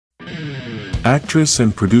Actress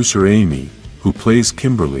and producer Amy, who plays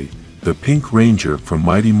Kimberly, the Pink Ranger from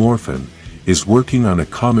Mighty Morphin, is working on a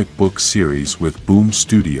comic book series with Boom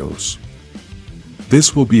Studios.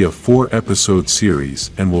 This will be a 4-episode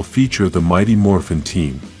series and will feature the Mighty Morphin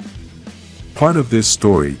team. Part of this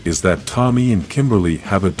story is that Tommy and Kimberly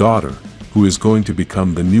have a daughter, who is going to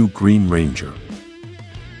become the new Green Ranger.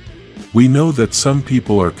 We know that some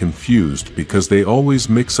people are confused because they always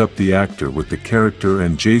mix up the actor with the character,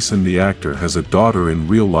 and Jason the actor has a daughter in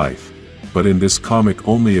real life, but in this comic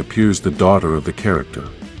only appears the daughter of the character.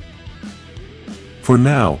 For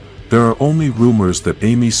now, there are only rumors that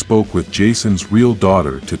Amy spoke with Jason's real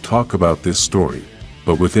daughter to talk about this story,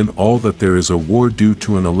 but within all that there is a war due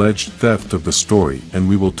to an alleged theft of the story, and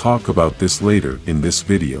we will talk about this later in this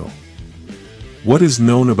video. What is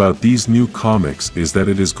known about these new comics is that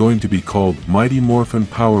it is going to be called Mighty Morphin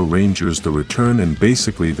Power Rangers The Return, and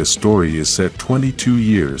basically the story is set 22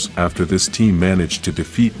 years after this team managed to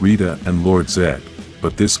defeat Rita and Lord Zed,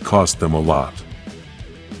 but this cost them a lot.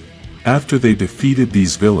 After they defeated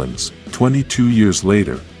these villains, 22 years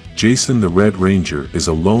later, Jason the Red Ranger is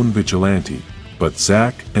a lone vigilante, but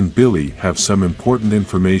Zack and Billy have some important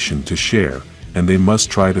information to share, and they must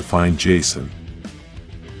try to find Jason.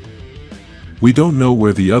 We don't know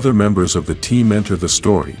where the other members of the team enter the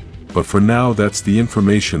story, but for now that's the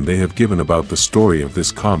information they have given about the story of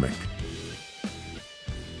this comic.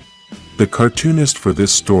 The cartoonist for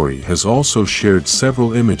this story has also shared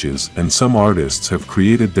several images, and some artists have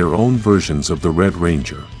created their own versions of the Red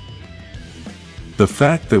Ranger. The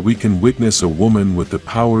fact that we can witness a woman with the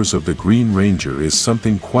powers of the Green Ranger is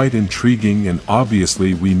something quite intriguing, and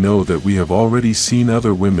obviously we know that we have already seen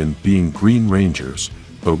other women being Green Rangers,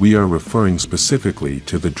 but we are referring specifically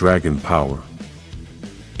to the dragon power.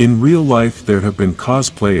 In real life there have been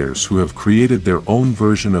cosplayers who have created their own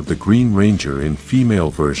version of the Green Ranger in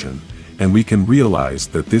female version, and we can realize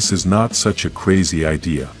that this is not such a crazy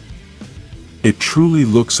idea. It truly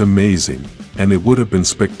looks amazing, and it would have been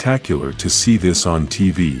spectacular to see this on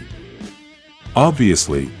TV.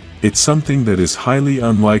 Obviously, it's something that is highly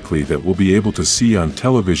unlikely that we'll be able to see on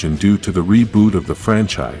television due to the reboot of the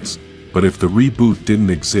franchise. But if the reboot didn't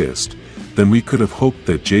exist, then we could have hoped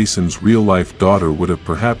that Jason's real-life daughter would have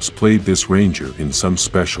perhaps played this ranger in some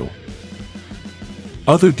special.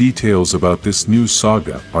 Other details about this new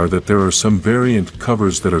saga are that there are some variant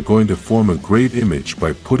covers that are going to form a great image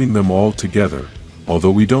by putting them all together,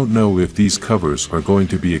 although we don't know if these covers are going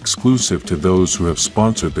to be exclusive to those who have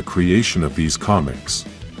sponsored the creation of these comics.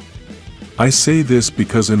 I say this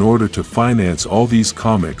because in order to finance all these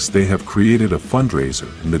comics they have created a fundraiser,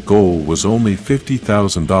 and the goal was only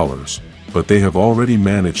 $50,000, but they have already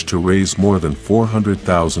managed to raise more than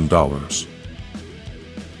 $400,000.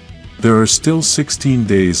 There are still 16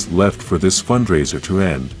 days left for this fundraiser to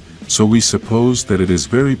end, so we suppose that it is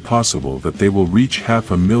very possible that they will reach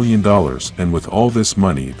 $500,000, and with all this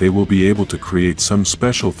money they will be able to create some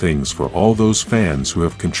special things for all those fans who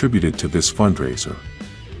have contributed to this fundraiser.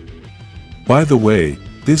 By the way,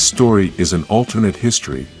 this story is an alternate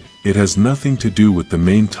history. It has nothing to do with the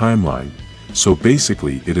main timeline, so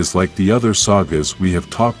basically it is like the other sagas we have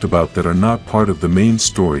talked about that are not part of the main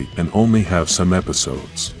story and only have some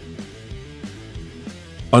episodes.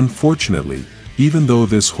 Unfortunately, even though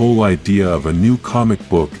this whole idea of a new comic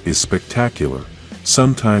book is spectacular,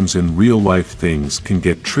 sometimes in real life things can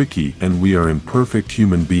get tricky, and we are imperfect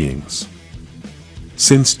human beings.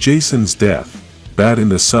 Since Jason's death, Bat in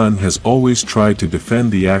the Sun has always tried to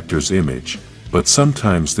defend the actor's image, but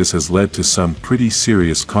sometimes this has led to some pretty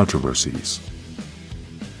serious controversies.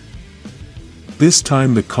 This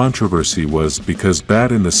time the controversy was because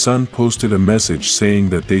Bat in the Sun posted a message saying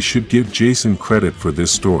that they should give Jason credit for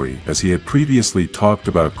this story, as he had previously talked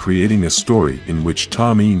about creating a story in which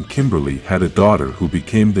Tommy and Kimberly had a daughter who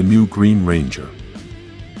became the new Green Ranger.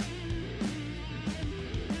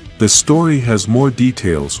 The story has more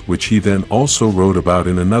details which he then also wrote about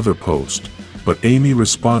in another post, but Amy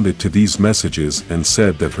responded to these messages and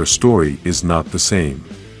said that her story is not the same.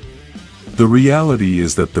 The reality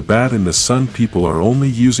is that the Bat in the Sun people are only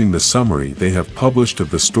using the summary they have published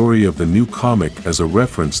of the story of the new comic as a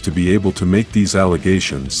reference to be able to make these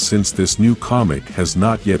allegations, since this new comic has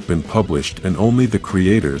not yet been published and only the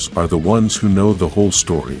creators are the ones who know the whole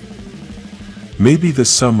story. Maybe the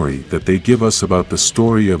summary that they give us about the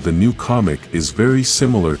story of the new comic is very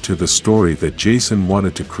similar to the story that Jason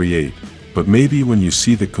wanted to create, but maybe when you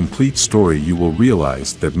see the complete story you will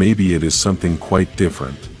realize that maybe it is something quite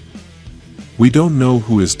different. We don't know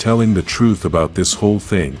who is telling the truth about this whole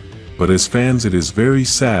thing, but as fans it is very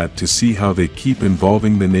sad to see how they keep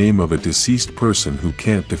involving the name of a deceased person who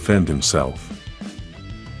can't defend himself.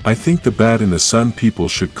 I think the Bat in the Sun people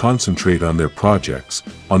should concentrate on their projects,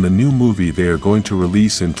 on the new movie they are going to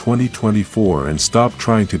release in 2024, and stop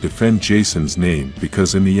trying to defend Jason's name,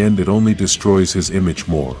 because in the end it only destroys his image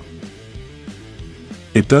more.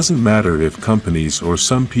 It doesn't matter if companies or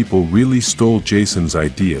some people really stole Jason's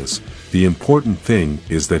ideas, the important thing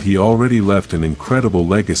is that he already left an incredible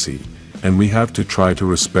legacy, and we have to try to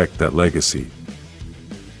respect that legacy.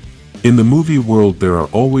 In the movie world there are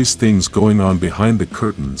always things going on behind the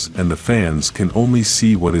curtains, and the fans can only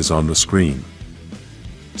see what is on the screen.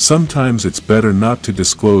 Sometimes it's better not to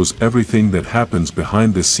disclose everything that happens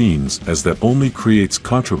behind the scenes, as that only creates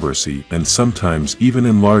controversy and sometimes even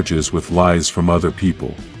enlarges with lies from other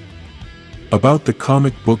people. About the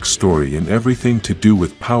comic book story and everything to do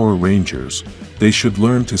with Power Rangers, they should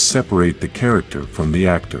learn to separate the character from the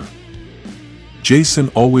actor. Jason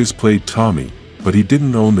always played Tommy, but he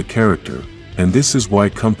didn't own the character, and this is why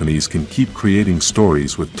companies can keep creating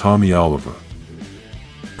stories with Tommy Oliver.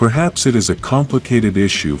 Perhaps it is a complicated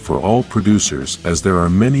issue for all producers, as there are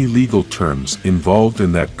many legal terms involved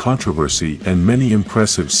in that controversy and many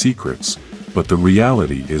impressive secrets, but the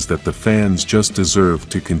reality is that the fans just deserve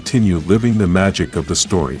to continue living the magic of the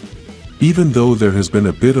story. Even though there has been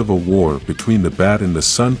a bit of a war between the Bat and the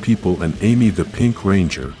Sun people and Amy the Pink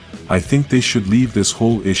Ranger, I think they should leave this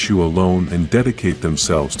whole issue alone and dedicate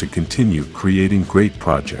themselves to continue creating great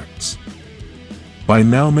projects. By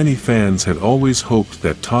now many fans had always hoped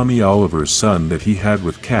that Tommy Oliver's son that he had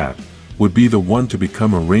with Kat would be the one to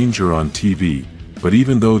become a ranger on TV, but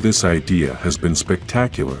even though this idea has been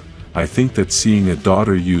spectacular, I think that seeing a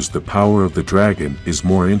daughter use the power of the dragon is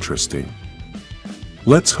more interesting.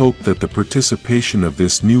 Let's hope that the participation of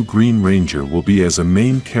this new Green Ranger will be as a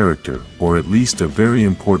main character, or at least a very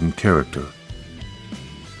important character.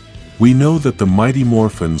 We know that the Mighty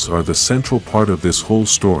Morphins are the central part of this whole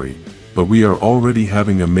story, but we are already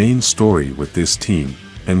having a main story with this team,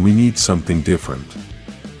 and we need something different.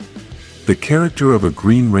 The character of a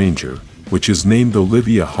Green Ranger, which is named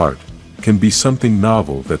Olivia Hart, can be something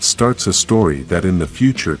novel that starts a story that in the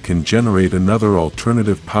future can generate another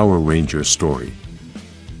alternative Power Ranger story.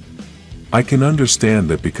 I can understand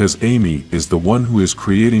that because Amy is the one who is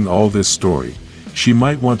creating all this story, she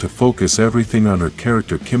might want to focus everything on her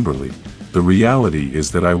character Kimberly. The reality is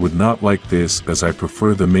that I would not like this, as I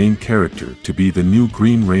prefer the main character to be the new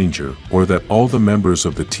Green Ranger, or that all the members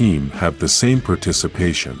of the team have the same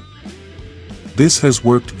participation. This has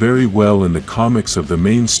worked very well in the comics of the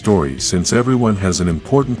main story, since everyone has an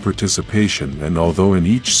important participation, and although in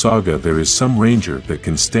each saga there is some ranger that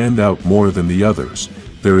can stand out more than the others,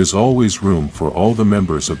 there is always room for all the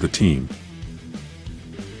members of the team.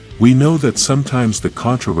 We know that sometimes the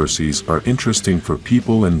controversies are interesting for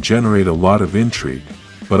people and generate a lot of intrigue,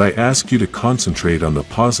 but I ask you to concentrate on the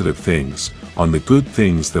positive things, on the good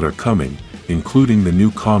things that are coming, including the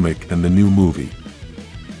new comic and the new movie.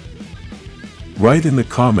 Write in the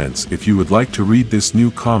comments if you would like to read this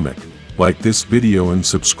new comic, like this video and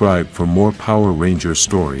subscribe for more Power Ranger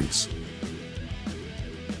stories.